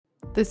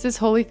This is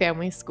Holy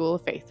Family School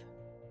of Faith.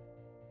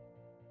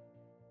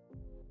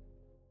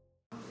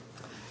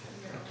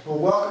 Well,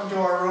 welcome to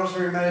our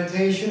Rosary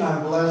Meditation.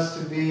 I'm blessed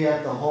to be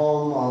at the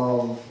home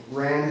of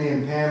Randy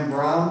and Pam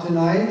Brown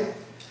tonight.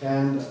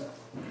 And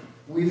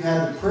we've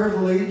had the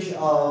privilege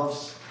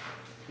of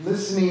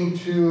listening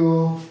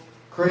to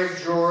Craig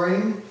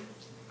Joring,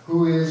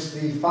 who is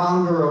the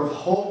founder of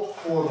Hope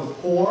for the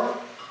Poor,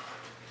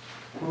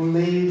 who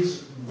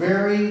leads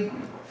very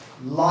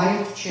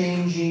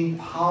life-changing,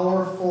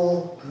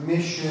 powerful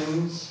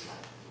missions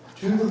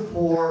to the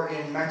poor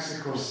in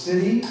Mexico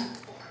City,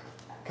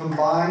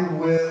 combined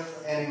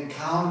with an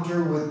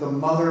encounter with the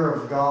Mother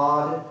of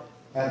God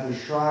at the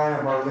shrine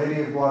of Our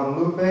Lady of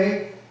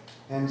Guadalupe.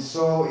 And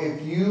so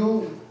if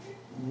you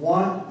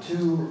want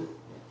to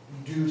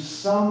do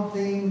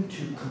something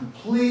to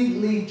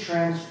completely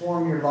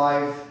transform your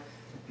life,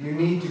 you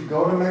need to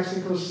go to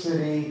Mexico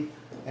City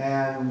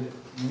and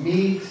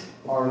meet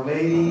Our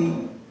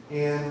Lady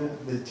in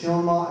the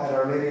Tilma at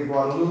Our Lady of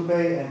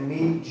Guadalupe and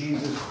meet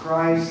Jesus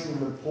Christ in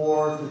the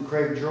poor through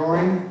Craig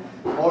Joring.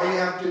 All you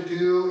have to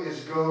do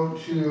is go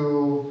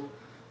to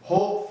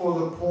Hope for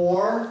the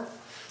Poor.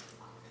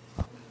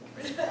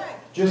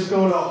 Just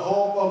go to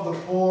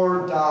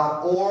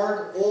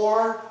hopeofthepoor.org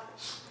or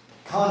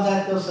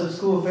contact us at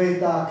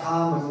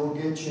schooloffaith.com and we'll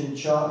get you in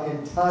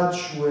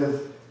touch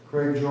with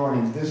Craig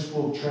Joring. This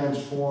will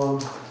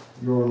transform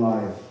your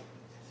life.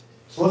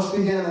 So let's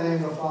begin in the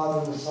name of the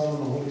Father, and the Son, and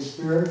the Holy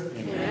Spirit.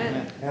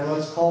 Amen. And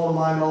let's call to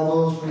mind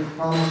all those we've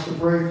promised to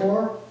pray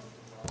for.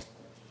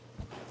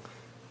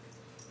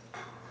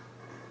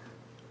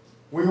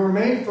 We were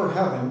made for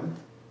heaven.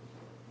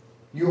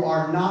 You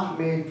are not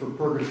made for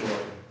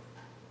purgatory.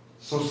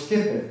 So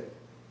skip it.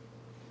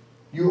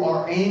 You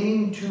are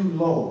aiming too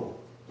low.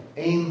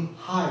 Aim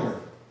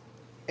higher.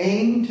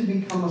 Aim to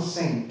become a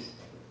saint.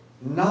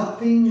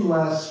 Nothing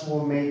less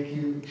will make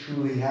you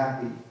truly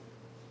happy.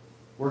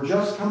 We're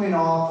just coming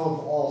off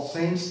of All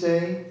Saints'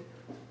 Day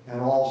and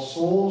All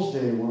Souls'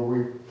 Day, where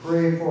we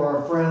pray for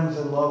our friends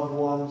and loved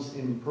ones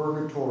in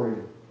purgatory.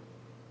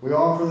 We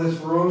offer this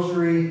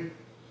rosary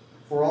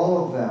for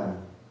all of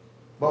them.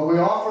 But we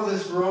offer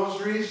this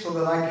rosary so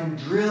that I can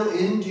drill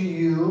into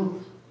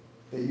you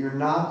that you're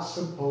not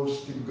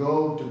supposed to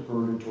go to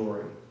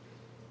purgatory.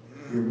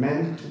 You're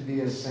meant to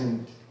be a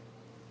saint.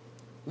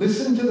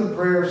 Listen to the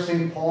prayer of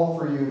St. Paul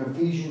for you in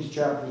Ephesians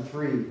chapter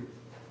 3.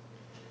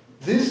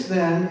 This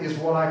then is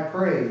what I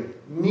pray,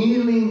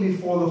 kneeling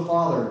before the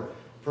Father,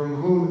 from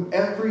whom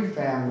every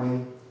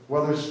family,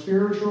 whether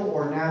spiritual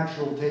or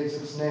natural, takes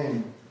its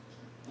name.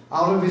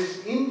 Out of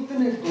His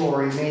infinite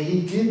glory may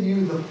He give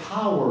you the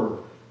power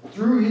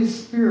through His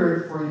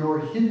Spirit for your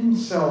hidden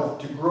self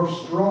to grow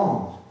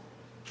strong,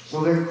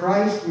 so that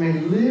Christ may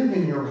live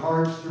in your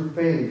hearts through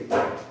faith.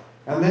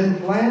 And then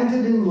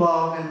planted in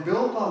love and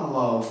built on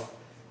love,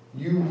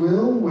 you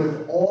will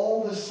with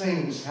all the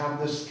saints have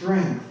the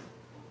strength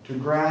to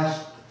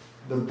grasp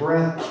the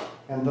breadth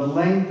and the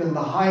length and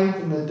the height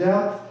and the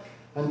depth,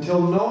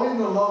 until knowing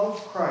the love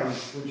of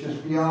Christ, which is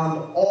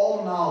beyond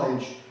all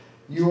knowledge,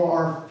 you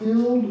are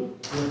filled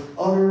with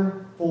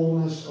utter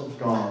fullness of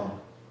God.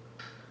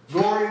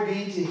 Glory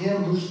be to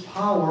Him whose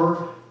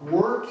power,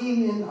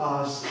 working in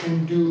us,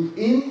 can do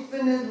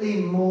infinitely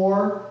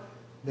more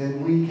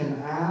than we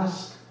can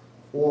ask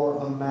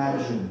or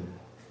imagine.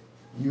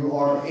 You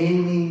are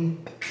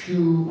aiming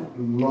too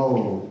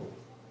low.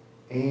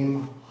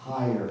 Aim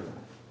higher.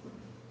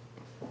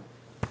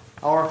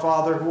 Our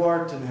Father, who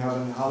art in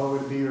heaven,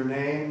 hallowed be your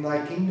name.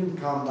 Thy kingdom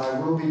come, thy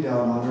will be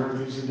done on earth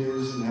as it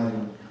is in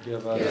heaven.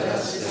 Give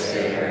us this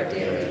day our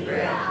daily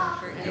bread.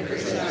 Forgive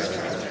us our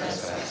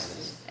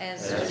trespasses,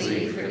 as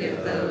we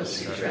forgive those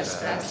who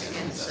trespass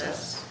against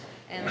us.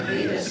 And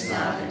lead us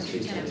not into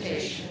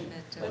temptation,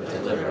 but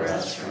deliver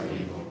us from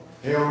evil.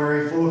 Hail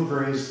Mary, full of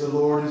grace, the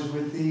Lord is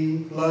with thee.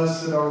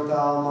 Blessed art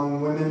thou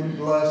among women.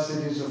 Blessed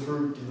is the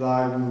fruit of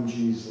thy womb,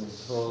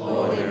 Jesus.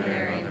 Holy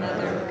Mary,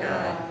 Mother of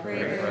God,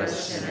 pray for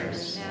us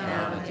sinners,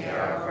 now and at the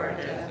hour of our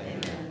death.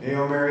 Amen.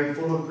 Hail Mary,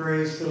 full of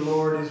grace, the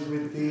Lord is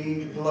with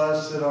thee.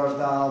 Blessed art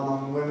thou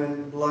among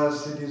women.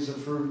 Blessed is the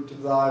fruit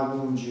of thy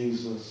womb,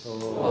 Jesus.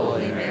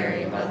 Holy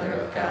Mary, Mother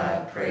of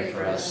God, pray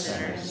for us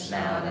sinners,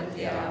 now and at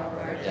the hour of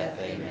our death.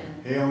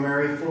 Amen. Hail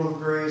Mary, full of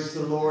grace,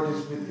 the Lord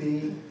is with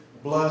thee.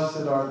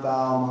 Blessed art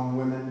thou among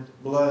women.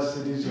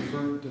 Blessed is the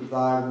fruit of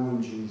thy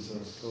womb,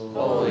 Jesus.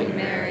 Holy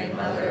Mary,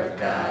 Mother of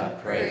God,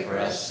 pray for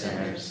us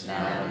sinners,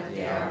 now and at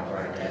the hour of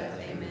our death.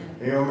 Amen.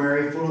 Hail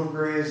Mary, full of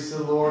grace,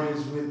 the Lord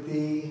is with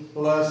thee.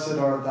 Blessed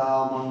art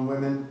thou among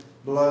women.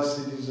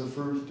 Blessed is the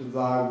fruit of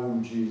thy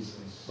womb,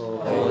 Jesus.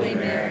 Holy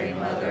Mary,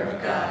 Mother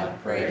of God,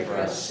 pray for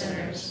us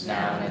sinners,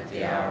 now and at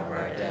the hour of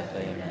our death.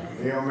 Amen.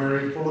 Hail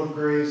Mary, full of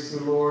grace,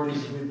 the Lord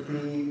is with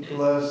thee.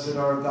 Blessed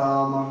art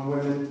thou among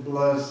women.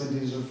 Blessed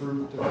is the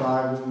fruit of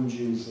thy womb,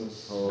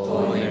 Jesus.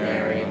 Holy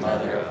Mary,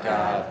 Mother of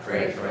God,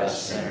 pray for us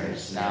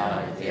sinners, now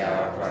and at the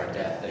hour of our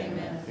death.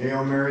 Amen.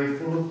 Hail Mary,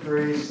 full of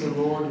grace, the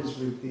Lord is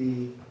with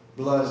thee.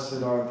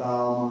 Blessed art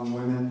thou among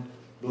women.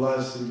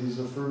 Blessed is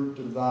the fruit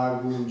of thy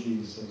womb,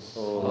 Jesus.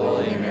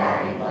 Holy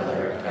Mary,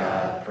 Mother of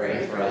God,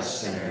 pray for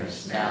us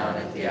sinners, now and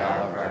at the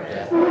hour of our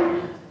death.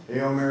 Amen.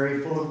 Hail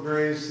Mary, full of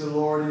grace, the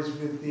Lord is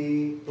with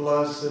thee.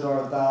 Blessed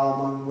art thou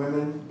among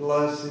women.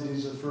 Blessed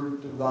is the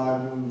fruit of thy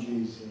womb,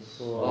 Jesus.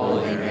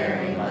 Holy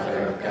Mary,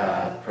 Mother of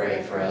God,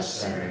 pray for us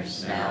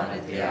sinners, now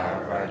and at the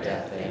hour of our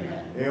death.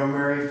 Amen. Hail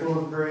Mary, full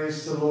of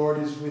grace, the Lord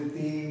is with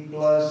thee.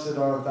 Blessed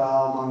art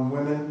thou among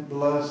women.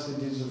 Blessed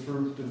is the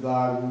fruit of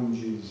thy womb,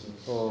 Jesus.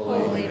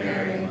 Holy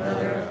Mary,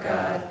 Mother of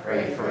God,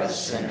 pray for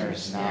us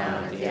sinners, now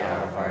and at the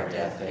hour of our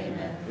death.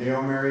 Amen.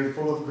 Hail Mary,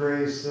 full of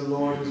grace, the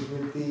Lord is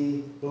with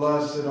thee.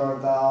 Blessed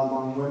art thou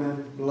among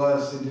women.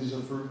 Blessed is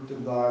the fruit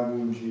of thy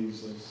womb,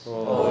 Jesus.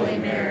 Holy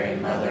Mary,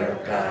 Mother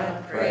of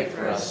God, pray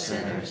for us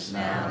sinners,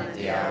 now and at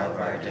the hour of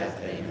our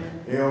death.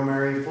 Amen. Hail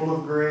Mary, full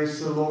of grace,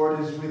 the Lord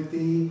is with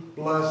thee.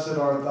 Blessed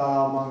art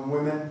thou among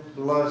women.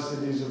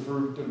 Blessed is the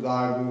fruit of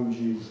thy womb,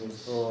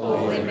 Jesus.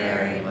 Holy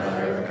Mary,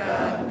 Mother of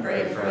God,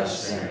 pray for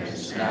us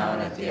sinners, now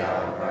and at the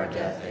hour of our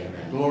death.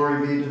 Amen.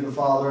 Glory be to the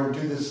Father, and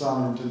to the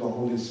Son, and to the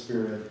Holy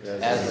Spirit.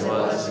 As it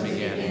was in the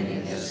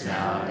beginning, is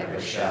now, and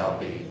ever shall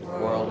be,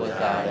 world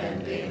without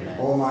end. Amen.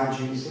 O my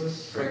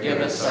Jesus, Forgive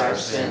us our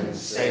sins,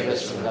 save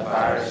us from the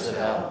fires of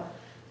hell.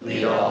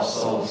 Lead all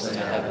souls into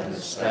heaven,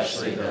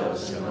 especially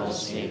those in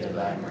most need of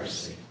thy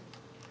mercy.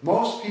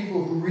 most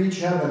people who reach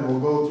heaven will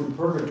go through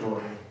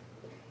purgatory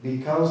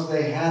because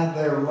they had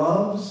their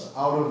loves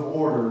out of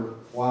order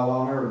while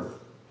on earth.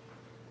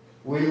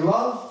 We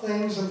love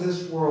things of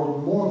this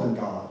world more than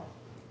God.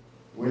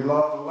 We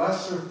love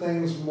lesser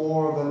things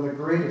more than the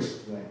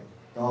greatest thing,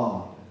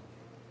 God.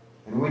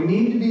 And we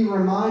need to be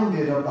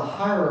reminded of the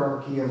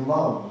hierarchy of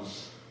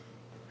loves.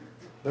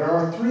 There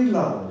are 3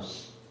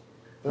 levels.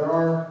 There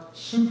are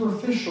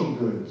superficial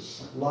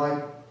goods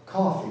like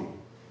coffee,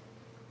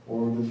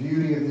 or the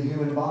beauty of the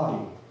human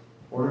body,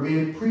 or to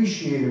be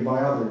appreciated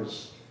by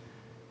others.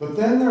 But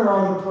then there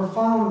are the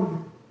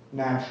profound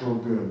natural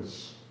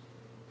goods.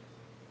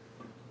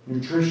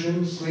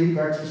 Nutrition, sleep,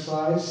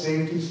 exercise,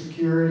 safety,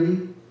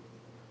 security,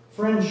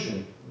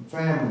 friendship,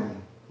 family,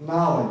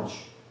 knowledge,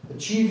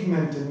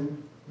 achievement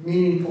and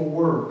meaningful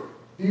work,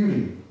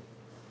 beauty.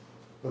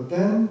 But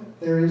then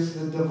there is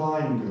the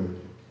divine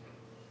good,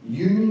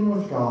 union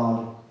with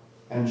God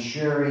and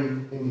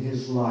sharing in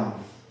His life.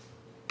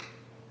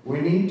 We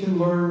need to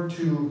learn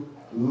to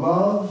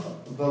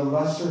love the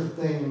lesser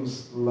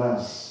things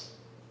less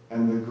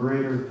and the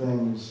greater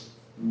things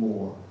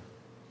more.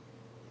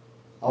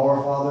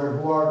 Our Father,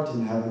 who art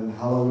in heaven,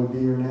 hallowed be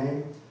your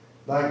name.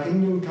 Thy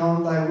kingdom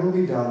come, thy will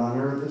be done on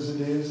earth as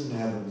it is in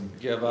heaven.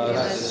 Give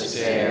us this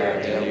day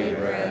our daily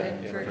bread,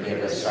 and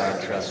forgive us our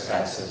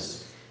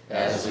trespasses,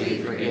 as we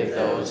forgive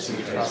those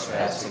who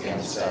trespass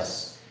against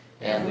us.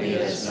 And lead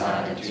us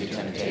not into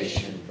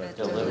temptation, but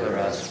deliver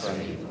us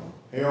from evil.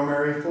 Hail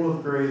Mary, full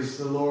of grace,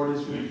 the Lord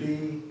is with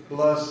thee.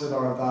 Blessed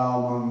art thou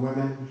among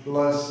women.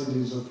 Blessed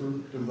is the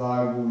fruit of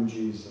thy womb,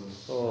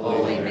 Jesus.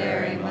 Holy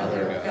Mary,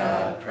 Mother of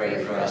God,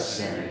 pray for us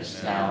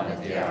sinners, now and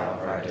at the hour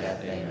of our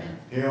death. Amen.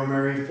 Hail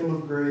Mary, full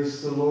of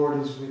grace, the Lord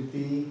is with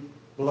thee.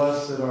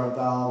 Blessed art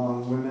thou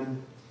among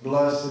women.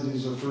 Blessed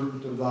is the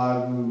fruit of thy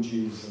womb,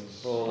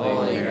 Jesus.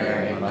 Holy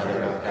Mary,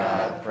 Mother of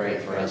God, pray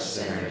for us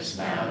sinners,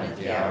 now and at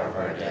the hour of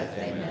our death.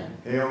 Amen.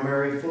 Hail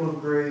Mary, full of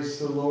grace,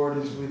 the Lord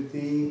is with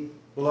thee.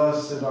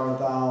 Blessed art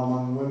thou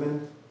among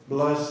women.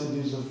 Blessed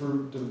is the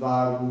fruit of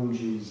thy womb,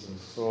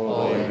 Jesus.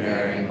 Holy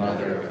Mary,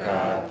 Mother of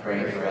God,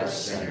 pray for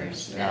us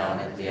sinners, now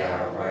and at the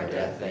hour of our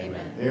death.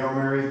 Amen. Hail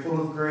Mary,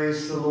 full of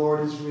grace, the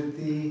Lord is with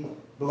thee.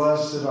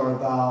 Blessed art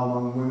thou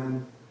among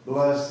women.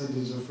 Blessed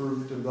is the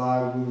fruit of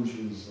thy womb,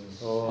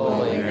 Jesus.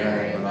 Holy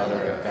Mary,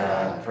 Mother of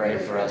God, pray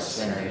for us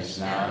sinners,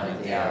 now and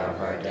at the hour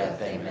of our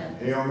death. Amen.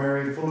 Hail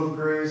Mary, full of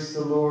grace,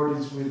 the Lord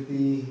is with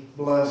thee.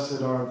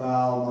 Blessed art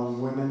thou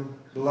among women.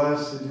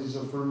 Blessed is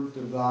the fruit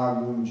of thy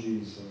womb,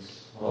 Jesus.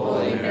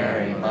 Holy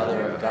Mary,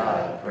 Mother of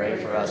God,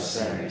 pray for us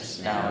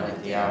sinners, now and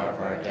at the hour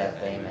of our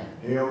death. Amen.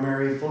 Hail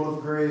Mary, full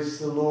of grace,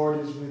 the Lord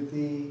is with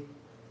thee.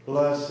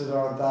 Blessed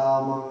art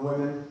thou among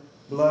women.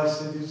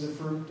 Blessed is the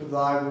fruit of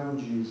thy womb,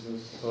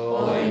 Jesus.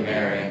 Holy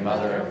Mary,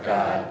 Mother of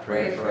God,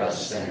 pray for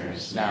us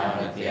sinners, now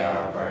and at the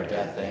hour of our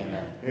death.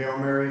 Amen. Hail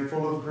Mary,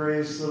 full of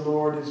grace, the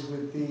Lord is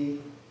with thee.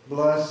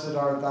 Blessed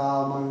art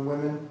thou among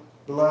women.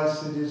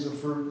 Blessed is the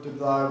fruit of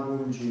thy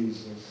womb,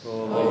 Jesus.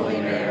 Holy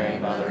Mary,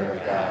 Mother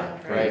of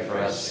God, pray for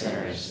us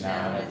sinners,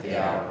 now and at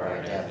the hour of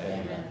our death.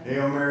 Amen.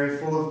 Hail Mary,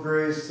 full of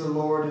grace, the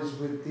Lord is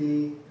with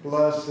thee.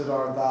 Blessed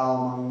art thou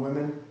among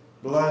women.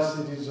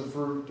 Blessed is the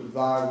fruit of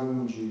thy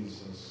womb,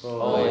 Jesus.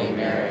 Holy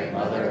Mary,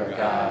 Mother of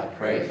God,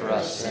 pray for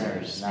us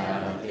sinners, now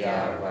and at the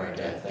hour of our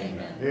death.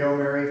 Amen. Hail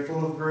Mary,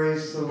 full of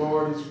grace, the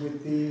Lord is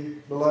with thee.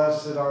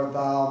 Blessed art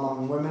thou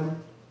among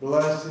women.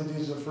 Blessed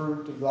is the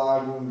fruit of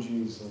thy womb,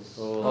 Jesus.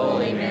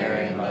 Holy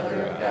Mary,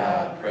 Mother of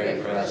God,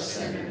 pray for us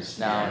sinners,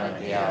 now and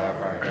at the hour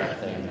of our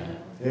death. Amen.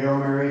 Hail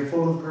Mary,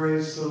 full of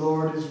grace, the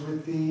Lord is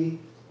with thee.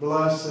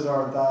 Blessed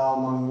art thou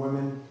among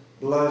women.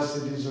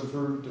 Blessed is the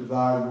fruit of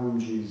thy womb,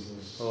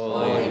 Jesus.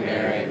 Holy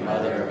Mary,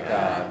 Mother of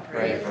God,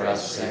 pray for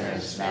us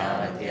sinners now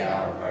and at the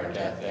hour of our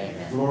death.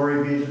 Amen.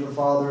 Glory be to the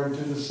Father, and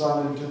to the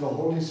Son, and to the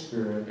Holy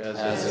Spirit.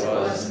 As it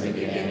was in the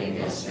beginning,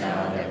 is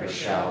now, and ever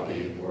shall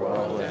be,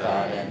 world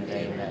without end.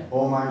 Amen.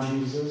 O my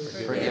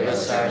Jesus, Forgive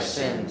us our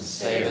sins,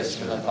 save us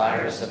from the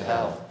fires of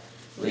hell.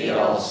 Lead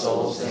all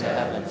souls into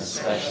heaven,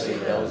 especially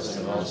those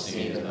in most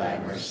need of thy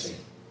mercy.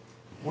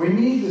 we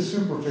need the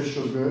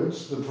superficial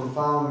goods, the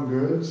profound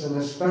goods,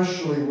 and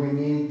especially we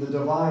need the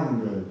divine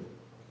good.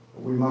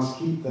 But we must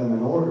keep them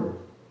in order.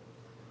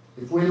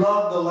 If we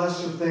love the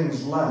lesser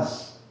things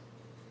less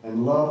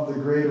and love the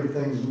greater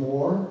things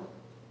more,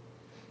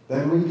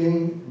 then we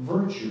gain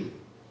virtue,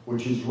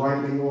 which is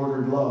rightly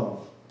ordered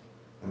love.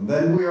 And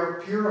then we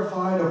are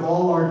purified of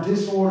all our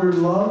disordered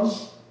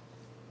loves,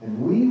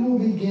 and we will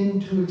begin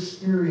to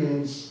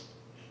experience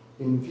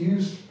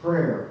infused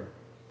prayer,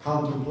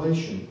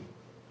 contemplation,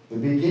 the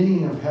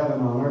beginning of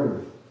heaven on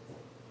earth.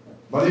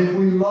 But if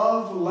we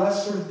love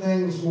lesser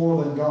things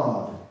more than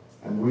God,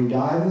 and we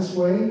die this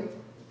way,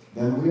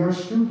 then we are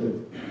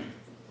stupid.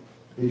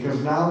 Because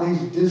now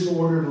these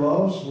disordered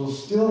loves will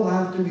still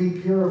have to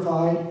be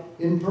purified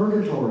in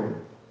purgatory.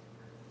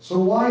 So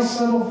why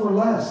settle for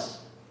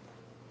less?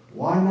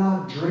 Why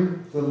not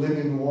drink the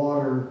living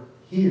water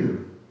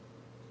here?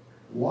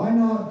 Why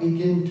not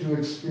begin to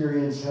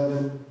experience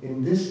heaven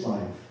in this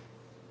life?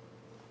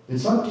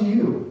 It's up to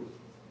you.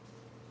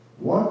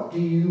 What do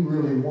you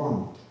really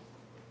want?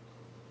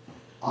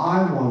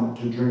 I want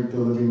to drink the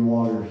living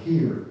water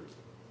here.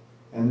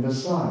 And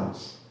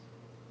besides,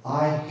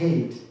 I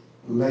hate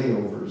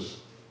layovers.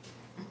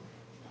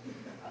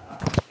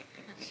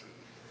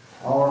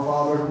 Our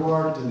Father who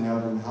art in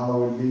heaven,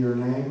 hallowed be your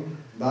name.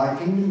 Thy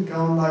kingdom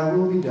come, thy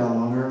will be done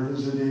on earth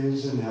as it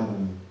is in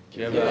heaven.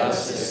 Give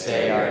us this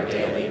day our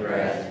daily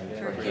bread,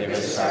 and forgive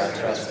us our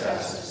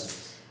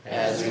trespasses,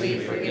 as we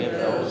forgive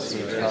those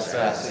who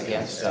trespass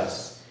against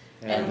us.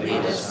 And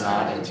lead us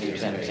not into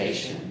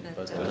temptation,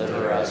 but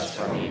deliver us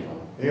from evil.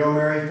 Hail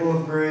Mary, full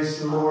of grace,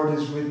 the Lord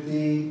is with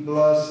thee.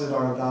 Blessed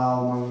art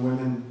thou among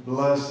women.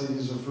 Blessed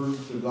is the fruit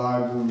of thy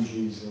womb,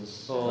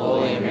 Jesus.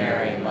 Holy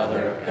Mary,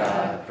 Mother of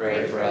God,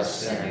 pray for us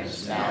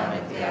sinners, now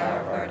and at the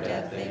hour of our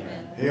death.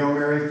 Amen. Hail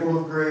Mary, full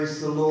of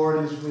grace, the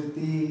Lord is with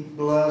thee.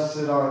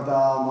 Blessed art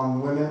thou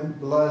among women.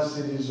 Blessed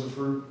is the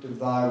fruit of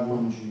thy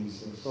womb,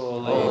 Jesus.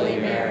 Holy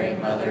Mary,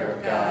 Mother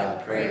of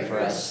God, pray for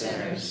us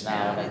sinners,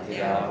 now and at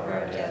the hour of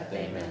our death.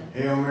 Amen.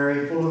 Hail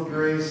Mary, full of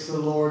grace, the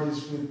Lord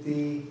is with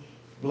thee.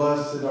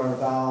 Blessed art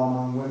thou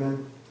among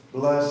women.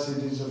 Blessed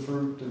is the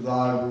fruit of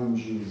thy womb,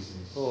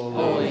 Jesus.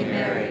 Holy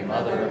Mary,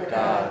 Mother of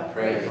God,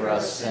 pray for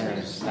us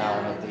sinners, now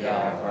and at the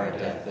hour of our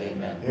death.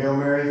 Amen. Hail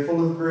Mary,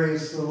 full of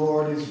grace, the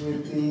Lord is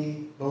with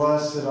thee.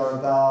 Blessed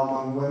art thou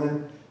among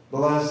women.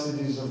 Blessed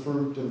is the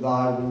fruit of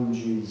thy womb,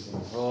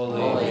 Jesus.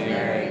 Holy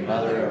Mary,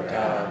 Mother of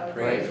God,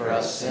 pray for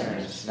us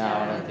sinners,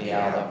 now and at the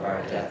hour of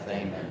our death.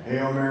 Amen.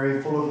 Hail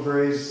Mary, full of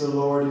grace, the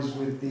Lord is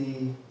with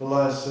thee.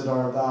 Blessed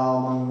art thou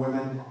among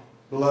women.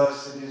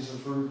 Blessed is the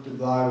fruit of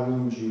thy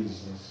womb,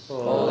 Jesus.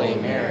 Holy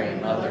Mary,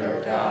 Mother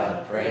of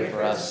God, pray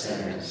for us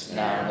sinners,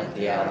 now and at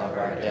the hour of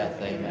our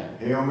death. Amen.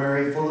 Hail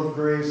Mary, full of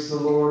grace, the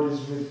Lord is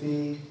with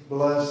thee.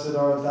 Blessed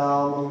art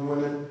thou among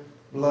women.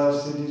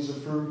 Blessed is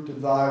the fruit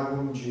of thy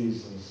womb,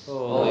 Jesus.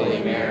 Holy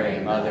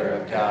Mary, Mother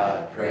of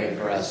God, pray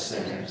for us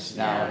sinners,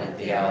 now and at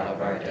the hour of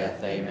our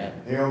death.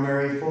 Amen. Hail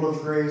Mary, full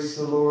of grace,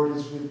 the Lord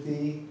is with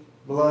thee.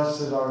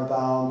 Blessed art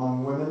thou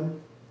among women.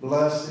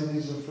 Blessed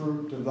is the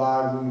fruit of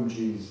thy womb,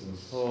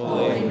 Jesus.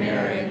 Holy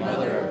Mary,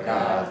 Mother of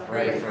God,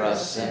 pray for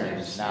us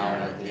sinners, now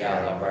and at the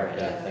hour of our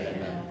death.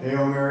 Amen.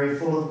 Hail Mary,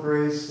 full of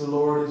grace, the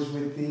Lord is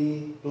with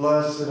thee.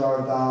 Blessed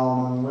art thou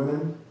among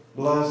women.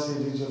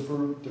 Blessed is the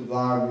fruit of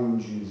thy womb,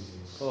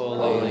 Jesus.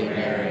 Holy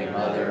Mary,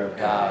 Mother of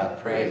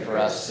God, pray for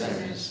us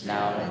sinners,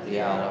 now and at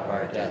the hour of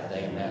our death.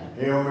 Amen.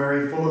 Hail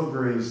Mary, full of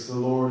grace, the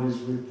Lord is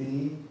with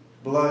thee.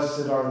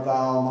 Blessed art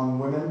thou among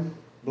women.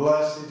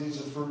 Blessed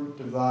is the fruit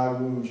of thy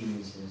womb,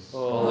 Jesus.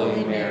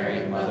 Holy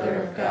Mary,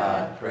 Mother of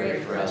God,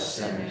 pray for us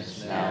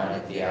sinners, now and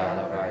at the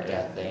hour of our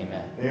death.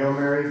 Amen. Hail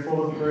Mary,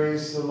 full of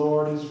grace, the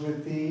Lord is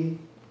with thee.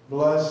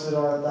 Blessed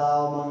art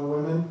thou among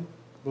women.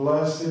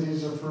 Blessed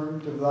is the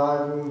fruit of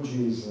thy womb,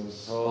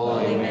 Jesus.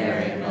 Holy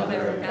Mary,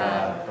 Mother of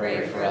God,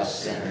 pray for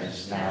us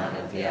sinners, now and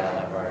at the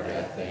hour of our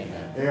death.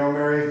 Amen. Hail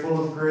Mary,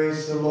 full of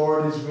grace, the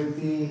Lord is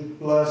with thee.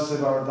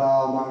 Blessed art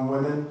thou among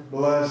women.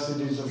 Blessed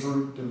is the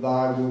fruit of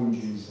thy womb,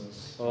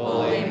 Jesus.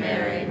 Holy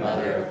Mary,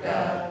 Mother of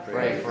God,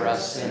 pray for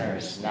us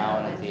sinners, now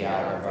and at the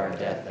hour of our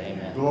death.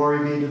 Amen.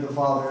 Glory be to the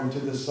Father, and to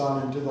the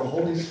Son, and to the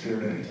Holy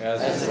Spirit.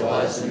 As it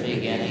was in the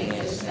beginning,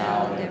 is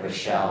now, and ever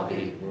shall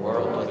be,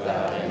 world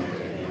without end.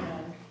 Amen.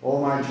 O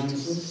my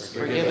Jesus,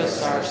 Forgive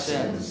us our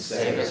sins,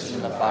 save us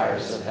from the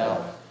fires of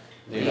hell.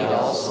 Lead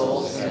all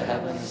souls into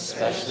heaven,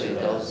 especially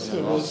those in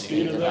the most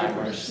need of thy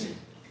mercy.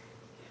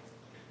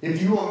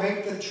 if you will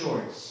make the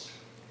choice,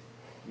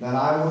 then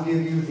I will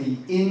give you the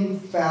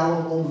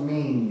infallible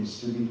means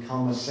to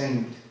become a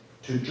saint,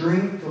 to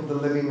drink of the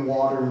living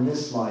water in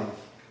this life,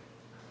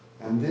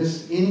 And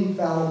this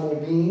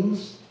infallible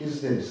means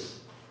is this: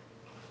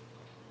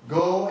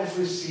 go and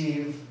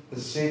receive the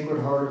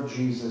Sacred Heart of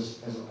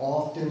Jesus as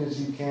often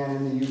as you can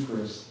in the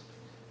Eucharist,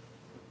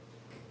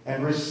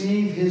 and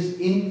receive his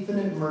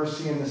infinite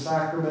mercy in the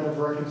sacrament of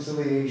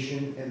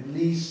reconciliation at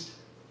least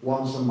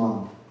once a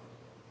month.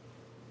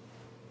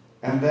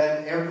 And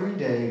then every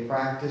day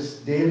practice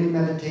daily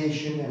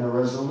meditation and a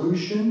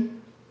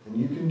resolution, and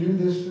you can do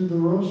this through the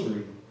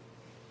rosary.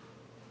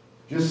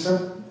 Just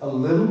set a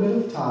little bit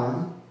of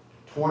time,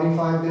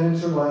 25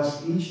 minutes or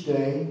less each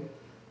day.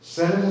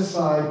 Set it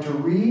aside to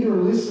read or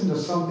listen to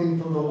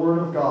something from the Word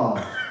of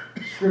God,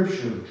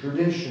 Scripture,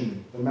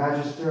 tradition, the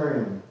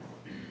magisterium.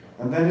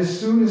 And then as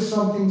soon as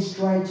something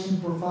strikes you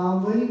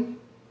profoundly,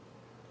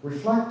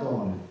 reflect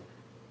on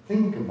it.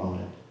 Think about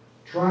it.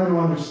 Try to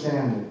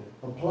understand it.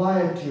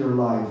 Apply it to your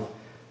life.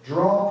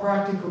 Draw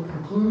practical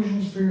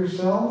conclusions for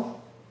yourself.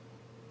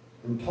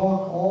 And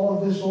talk all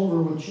of this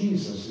over with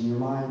Jesus in your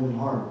mind and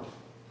heart.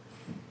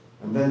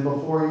 And then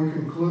before you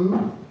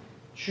conclude,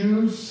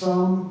 choose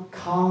some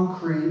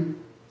concrete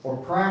or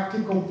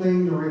practical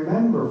thing to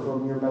remember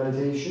from your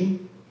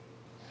meditation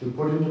to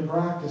put into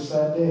practice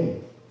that day.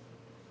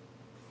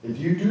 If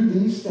you do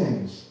these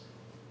things,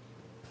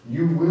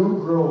 you will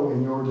grow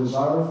in your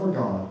desire for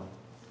God,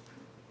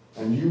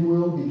 and you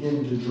will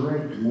begin to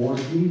drink more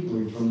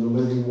deeply from the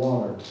living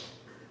water.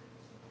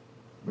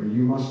 But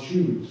you must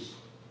choose.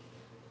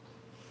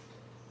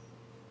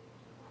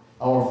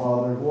 Our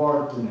Father, who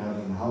art in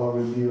heaven,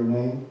 hallowed be your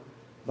name.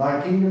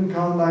 Thy kingdom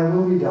come, thy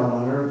will be done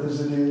on earth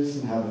as it is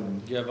in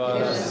heaven. Give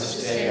us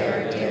this day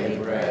our daily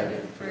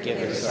bread. Forgive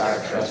us our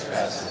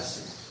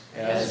trespasses,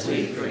 as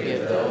we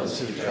forgive those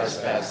who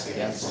trespass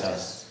against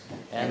us.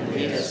 And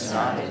lead us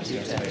not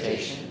into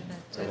temptation.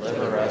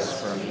 Deliver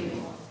us from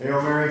evil.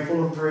 Hail Mary,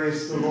 full of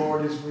grace, the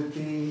Lord is with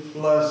thee.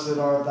 Blessed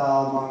art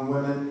thou among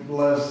women.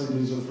 Blessed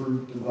is the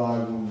fruit of thy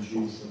womb,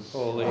 Jesus.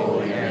 Holy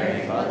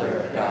Mary, Mother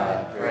of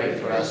God, pray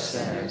for us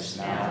sinners,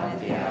 now and at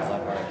the hour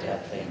of our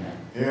death. Amen.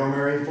 Hail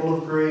Mary, full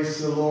of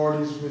grace, the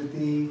Lord is with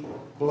thee.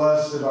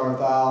 Blessed art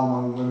thou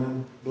among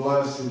women.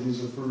 Blessed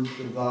is the fruit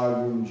of thy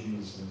womb,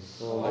 Jesus.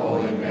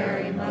 Holy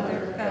Mary,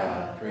 Mother of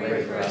God,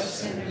 pray for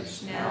us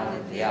sinners, now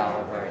and at the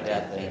hour of our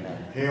death.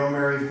 Amen. Hail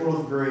Mary, full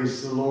of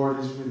grace, the Lord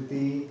is with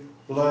thee.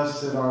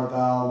 Blessed art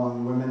thou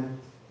among women.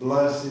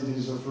 Blessed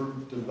is the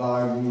fruit of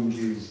thy womb,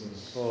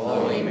 Jesus.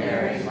 Holy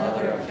Mary,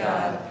 Mother of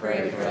God,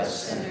 pray for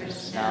us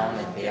sinners, now and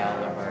at the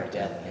hour of our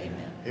death.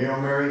 Amen. Hail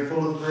Mary,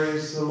 full of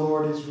grace, the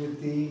Lord is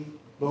with thee.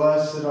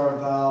 Blessed art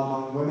thou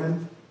among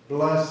women.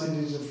 Blessed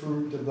is the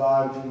fruit of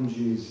thy womb,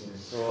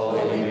 Jesus.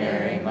 Holy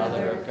Mary,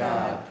 Mother of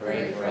God,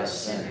 pray for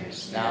us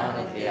sinners, now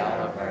and at the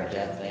hour of our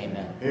death.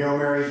 Amen. Hail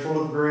Mary,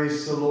 full of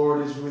grace, the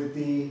Lord is with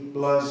thee.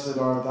 Blessed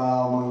art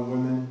thou among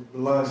women.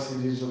 Blessed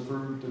is the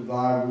fruit of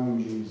thy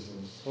womb,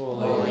 Jesus.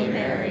 Holy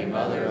Mary,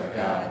 Mother of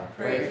God,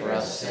 pray for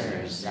us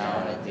sinners,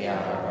 now and at the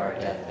hour of our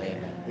death.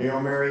 Amen. Hail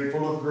Mary,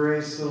 full of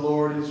grace, the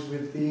Lord is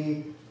with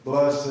thee.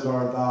 Blessed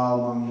art thou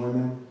among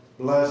women.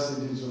 Blessed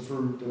is the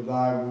fruit of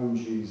thy womb,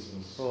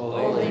 Jesus.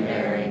 Holy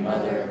Mary,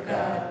 Mother of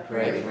God,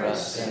 pray for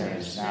us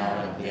sinners, now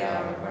and at the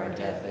hour of our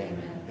death.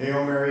 Amen.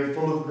 Hail Mary,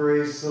 full of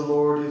grace, the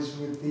Lord is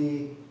with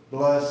thee.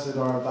 Blessed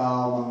art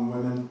thou among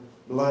women.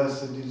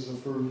 Blessed is the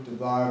fruit of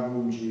thy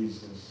womb,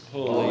 Jesus.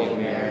 Holy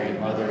Mary,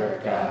 Mother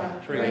of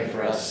God, pray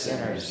for us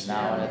sinners,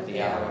 now and at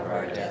the hour of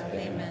our death.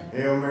 Amen.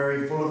 Hail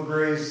Mary, full of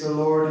grace, the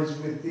Lord is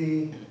with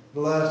thee.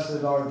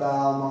 Blessed art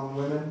thou among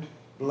women.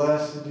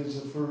 Blessed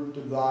is the fruit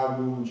of thy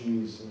womb,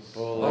 Jesus.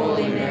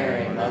 Holy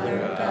Mary,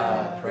 Mother of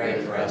God,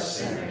 pray for us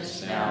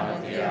sinners, now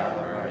and at the hour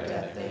of our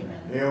death.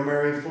 Amen. Hail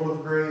Mary, full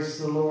of grace,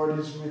 the Lord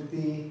is with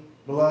thee.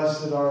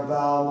 Blessed art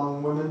thou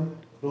among women.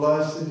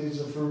 Blessed is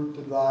the fruit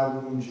of thy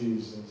womb,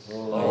 Jesus.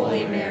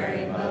 Holy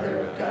Mary,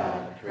 Mother of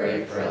God,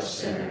 pray for us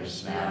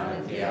sinners, now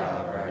and at the hour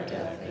of our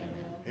death.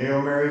 Amen.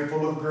 Hail Mary,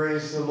 full of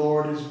grace, the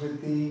Lord is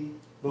with thee.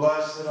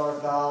 Blessed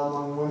art thou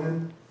among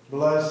women.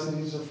 Blessed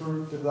is the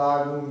fruit of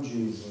thy womb,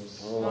 Jesus.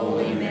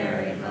 Holy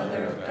Mary,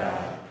 Mother of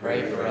God,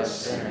 pray for us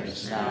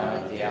sinners, now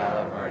and at the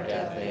hour of our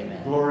death.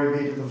 Amen. Glory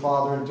be to the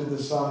Father, and to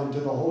the Son, and to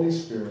the Holy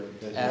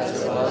Spirit.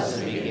 As it was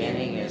in the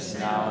beginning, is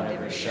now, and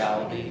ever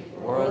shall be,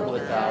 world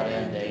without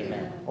end.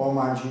 Amen. O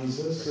my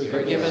Jesus,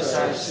 Forgive us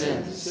our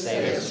sins,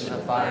 save us from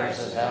the fires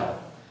of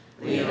hell.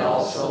 Lead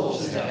all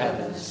souls into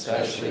heaven,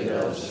 especially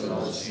those who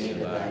most need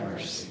of thy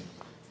mercy.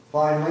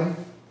 finally,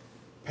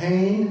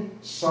 pain,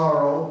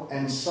 sorrow,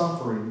 and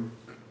suffering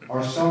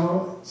are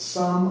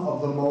some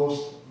of the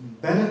most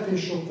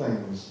beneficial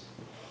things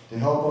to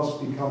help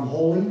us become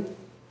holy,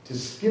 to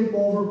skip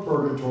over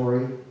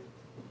purgatory,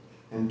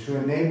 and to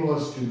enable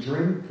us to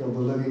drink of the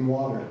living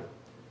water.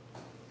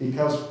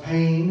 Because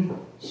pain,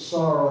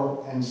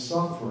 sorrow, and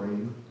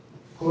suffering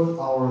put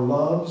our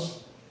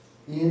loves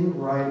in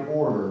right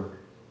order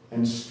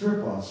and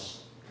strip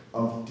us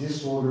of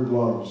disordered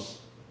loves.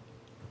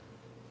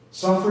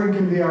 Suffering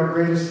can be our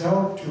greatest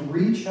help to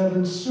reach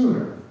heaven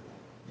sooner.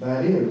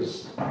 That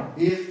is,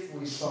 if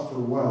we suffer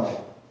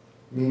well,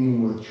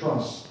 meaning with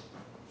trust,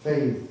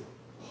 faith,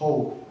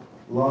 hope,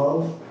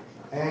 love,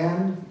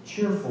 and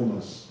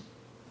cheerfulness.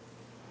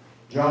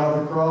 John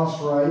of the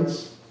Cross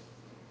writes,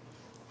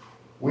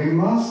 "We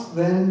must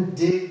then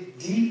dig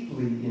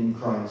deeply in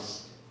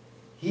Christ.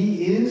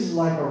 He is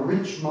like a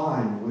rich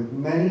mine with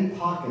many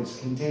pockets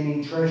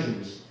containing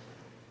treasures.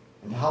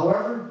 And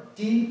however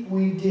deep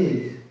we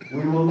dig,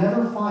 we will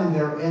never find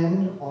their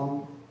end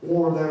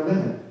or their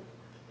limit.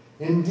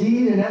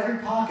 Indeed, in every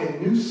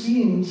pocket, new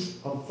seams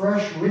of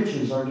fresh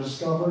riches are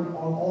discovered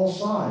on all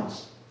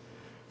sides.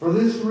 For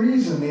this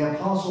reason, the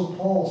Apostle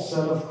Paul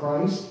said of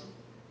Christ,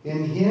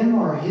 'In him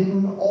are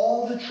hidden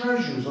all the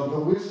treasures of the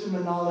wisdom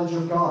and knowledge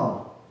of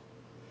God.'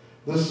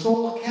 The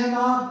soul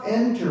cannot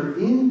enter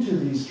into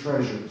these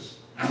treasures,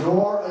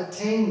 nor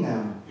attain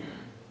them,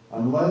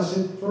 unless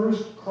it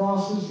first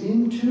crosses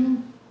into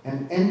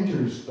and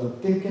enters the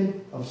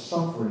thicket of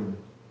suffering,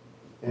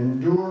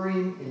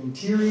 enduring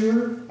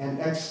interior and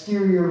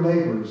exterior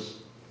labors,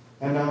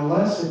 and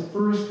unless it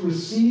first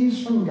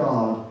receives from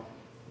God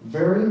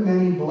very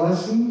many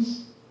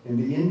blessings in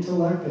the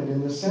intellect and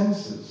in the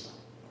senses,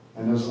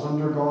 and has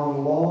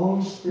undergone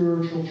long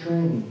spiritual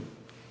training.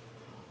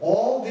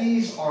 All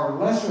these are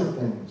lesser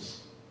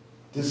things,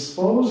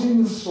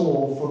 disposing the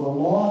soul for the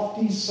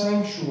lofty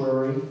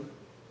sanctuary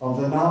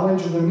of the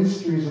knowledge of the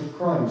mysteries of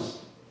Christ.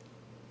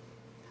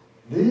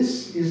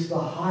 This is the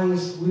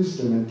highest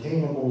wisdom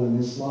attainable in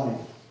this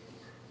life.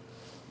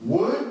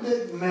 Would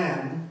that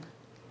men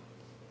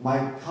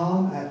might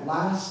come at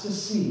last to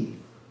see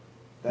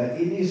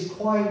that it is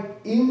quite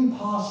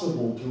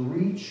impossible to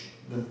reach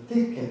the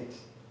thicket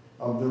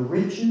of the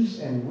riches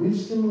and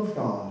wisdom of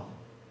God,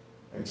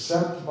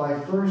 except by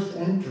first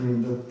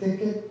entering the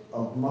thicket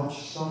of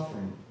much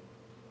suffering,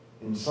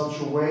 in such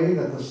a way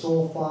that the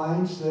soul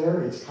finds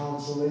there its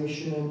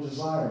consolation and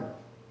desire.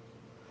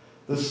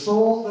 The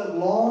soul that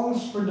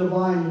longs for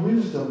divine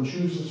wisdom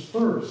chooses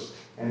first,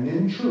 and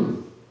in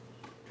truth,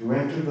 to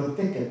enter the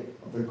thicket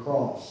of the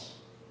cross.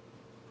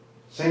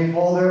 St.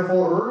 Paul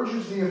therefore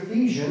urges the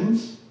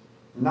Ephesians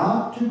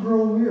not to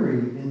grow weary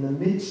in the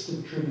midst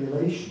of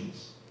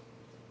tribulations,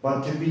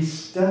 but to be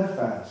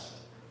steadfast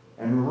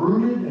and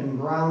rooted and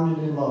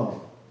grounded in love,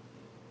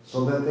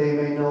 so that they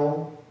may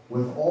know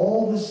with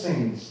all the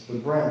saints the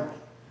breadth,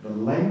 the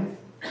length,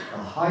 the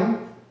height,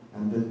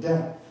 and the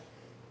depth,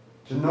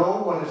 to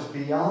know what is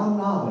beyond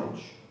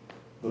knowledge,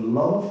 the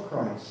love of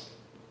Christ,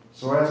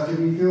 so as to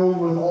be filled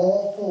with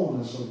all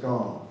fullness of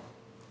God.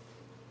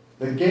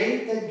 The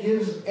gate that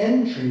gives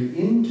entry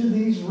into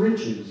these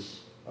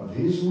riches of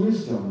his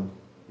wisdom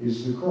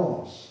is the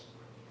cross.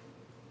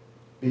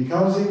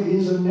 Because it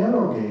is a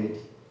narrow gate,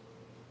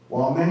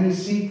 while many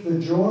seek the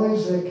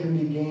joys that can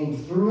be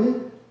gained through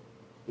it,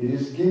 it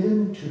is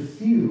given to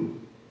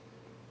few,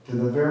 to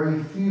the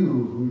very few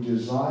who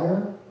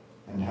desire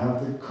and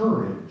have the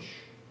courage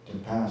to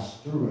pass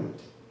through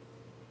it.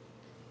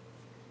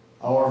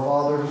 Our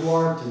Father who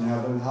art in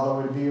heaven,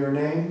 hallowed be your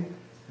name.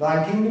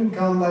 Thy kingdom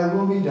come, thy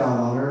will be done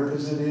on earth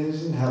as it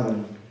is in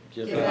heaven.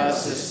 Give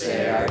us this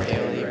day our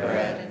daily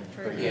bread, and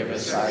forgive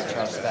us our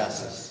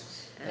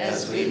trespasses,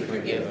 as we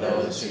forgive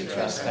those who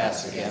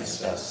trespass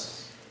against us.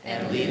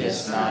 And lead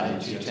us not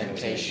into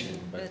temptation,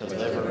 but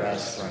deliver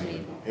us from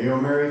evil. Hail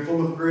Mary,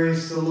 full of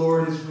grace, the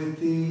Lord is with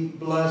thee.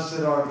 Blessed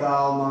art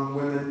thou among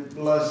women.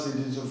 Blessed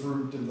is the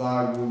fruit of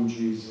thy womb,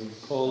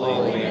 Jesus.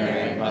 Holy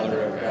Mary,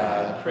 Mother of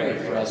God, pray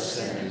for us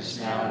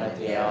sinners, now and at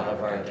the hour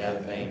of our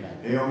death. Amen.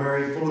 Hail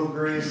Mary, full of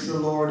grace, the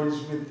Lord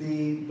is with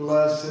thee.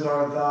 Blessed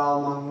art thou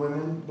among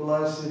women.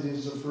 Blessed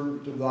is the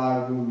fruit of thy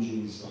womb,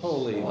 Jesus.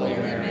 Holy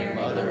Mary,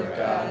 Mother of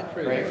God,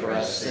 pray for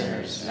us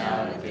sinners,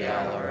 now and at the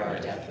hour of our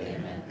death.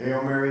 Amen.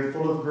 Hail Mary,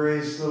 full of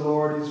grace, the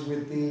Lord is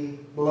with thee.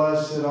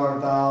 Blessed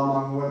art thou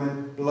among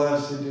women.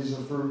 Blessed is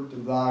the fruit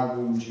of thy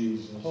womb,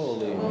 Jesus.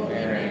 Holy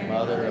Mary,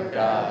 Mother of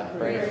God,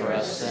 pray for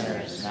us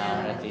sinners, now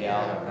and at the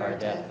hour of our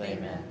death.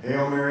 Amen.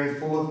 Hail Mary,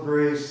 full of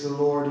grace, the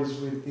Lord is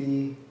with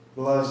thee.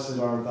 Blessed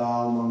art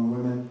thou among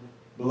women.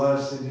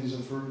 Blessed is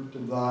the fruit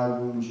of thy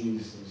womb,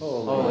 Jesus.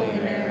 Holy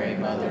Mary,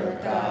 Mother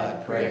of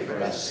God, pray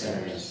for us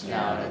sinners,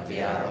 now and at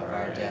the hour of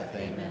our death.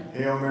 Amen.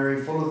 Hail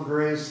Mary, full of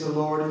grace, the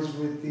Lord is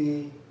with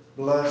thee.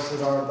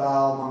 Blessed art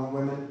thou among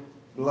women.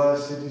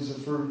 Blessed is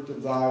the fruit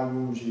of thy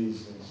womb,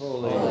 Jesus.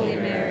 Holy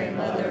Mary,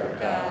 Mother of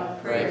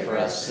God, pray for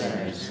us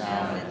sinners,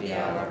 now and at the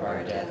hour of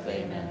our death.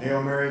 Amen.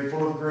 Hail Mary,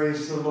 full of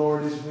grace, the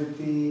Lord is with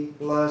thee.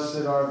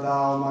 Blessed art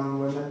thou among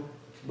women.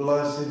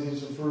 Blessed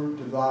is the fruit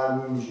of thy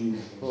womb,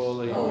 Jesus.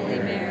 Holy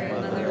Mary,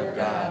 Mother of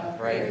God,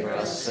 pray for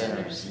us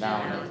sinners,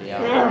 now and at the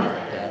hour of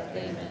our death.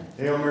 Amen.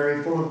 Hail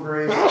Mary, full of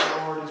grace,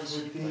 the Lord is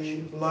with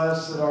thee.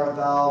 Blessed art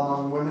thou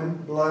among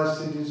women.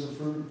 Blessed is the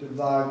fruit of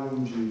thy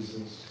womb,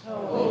 Jesus.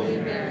 Holy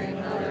Mary,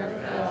 Mother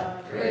of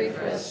God, pray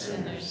for us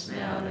sinners,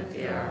 now and at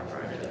the hour of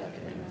our death.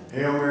 Amen.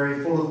 Hail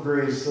Mary, full of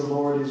grace, the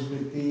Lord is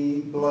with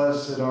thee.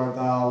 Blessed art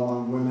thou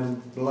among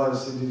women.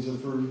 Blessed is the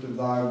fruit of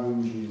thy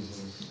womb, Jesus.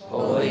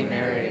 Holy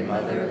Mary,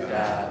 Mother Mother of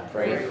God,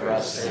 pray for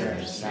us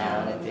sinners,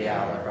 now and at the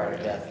hour of our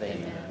death.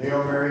 Amen.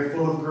 Hail Mary,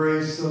 full of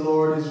grace, the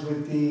Lord is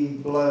with thee.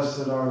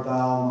 Blessed art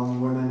thou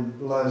among women.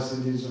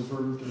 Blessed is the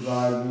fruit of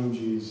thy womb,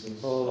 Jesus.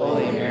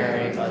 Holy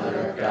Mary,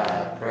 Mother of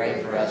God,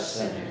 pray for us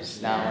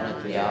sinners, now and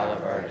at the hour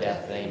of our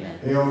death. Amen.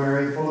 Hail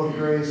Mary, full of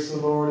grace, the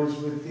Lord is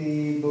with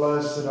thee.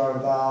 Blessed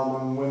art thou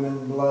among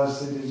women.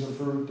 Blessed is the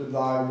fruit of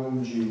thy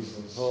womb,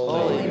 Jesus.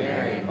 Holy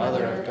Mary,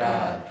 Mother of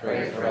God,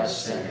 pray for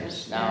us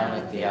sinners, now and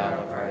at the hour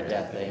of our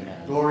death.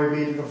 Amen.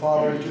 Glory be to the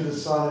Father, and to the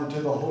Son, and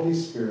to the Holy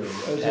Spirit.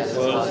 As it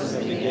was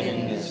in the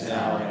beginning, is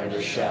now, and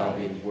ever shall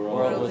be,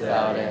 world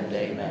without end.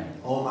 Amen.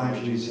 O my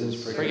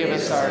Jesus, Forgive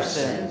us our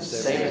sins,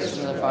 save us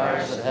from the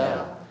fires of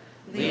hell.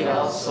 Lead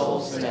all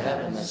souls into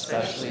heaven,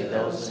 especially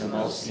those in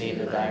most need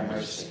of thy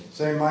mercy.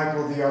 Saint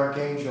Michael the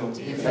Archangel,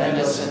 Defend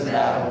us in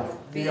battle.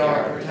 Be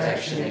our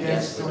protection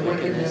against the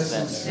wickedness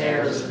and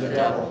snares of the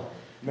devil.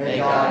 May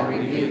God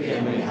rebuke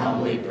him, we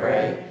humbly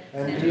pray.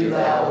 And do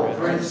thou, O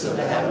Prince of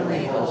the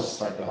heavenly host,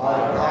 by the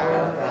power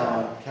of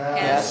God,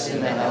 cast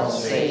into hell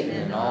Satan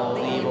and all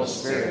the evil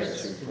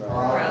spirits who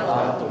prowl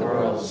about the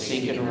world,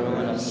 seeking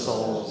ruin of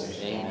souls.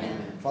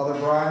 Amen. Father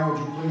Brian, would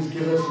you please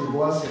give us your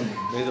blessing?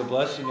 May the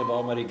blessing of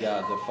Almighty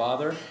God, the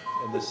Father,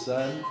 and the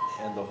Son,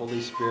 and the Holy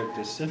Spirit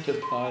descend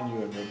upon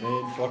you and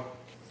remain forever.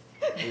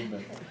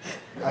 Amen.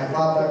 I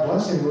thought that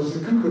blessing was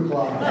the cuckoo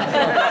clock.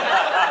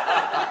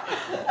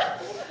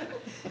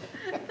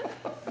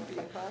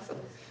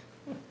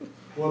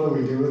 What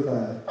do we do with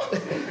that?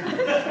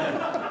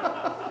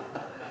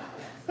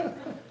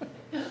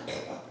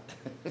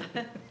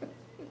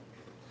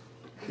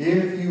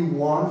 If you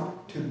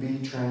want to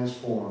be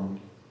transformed,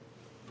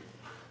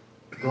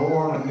 go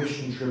on a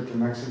mission trip to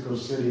Mexico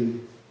City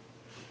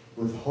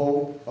with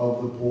Hope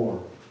of the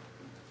Poor.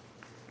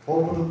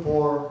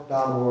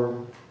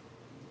 hopeofthepoor.org,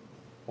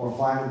 or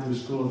find it through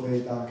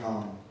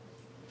schooloffaith.com.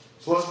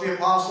 So let's be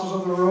apostles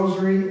of the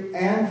rosary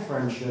and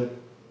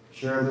friendship.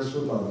 Share this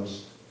with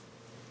others.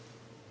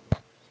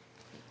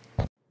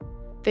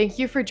 Thank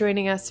you for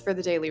joining us for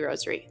the Daily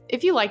Rosary.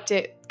 If you liked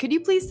it, could you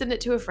please send it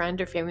to a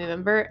friend or family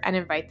member and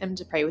invite them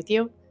to pray with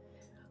you?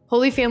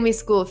 Holy Family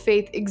School of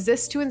Faith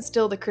exists to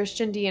instill the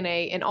Christian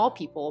DNA in all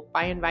people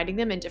by inviting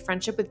them into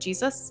friendship with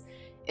Jesus,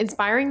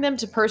 inspiring them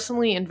to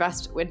personally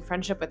invest in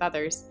friendship with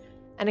others,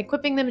 and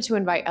equipping them to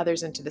invite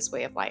others into this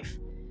way of life.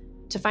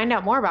 To find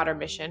out more about our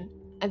mission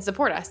and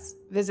support us,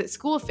 visit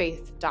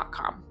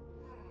schooloffaith.com.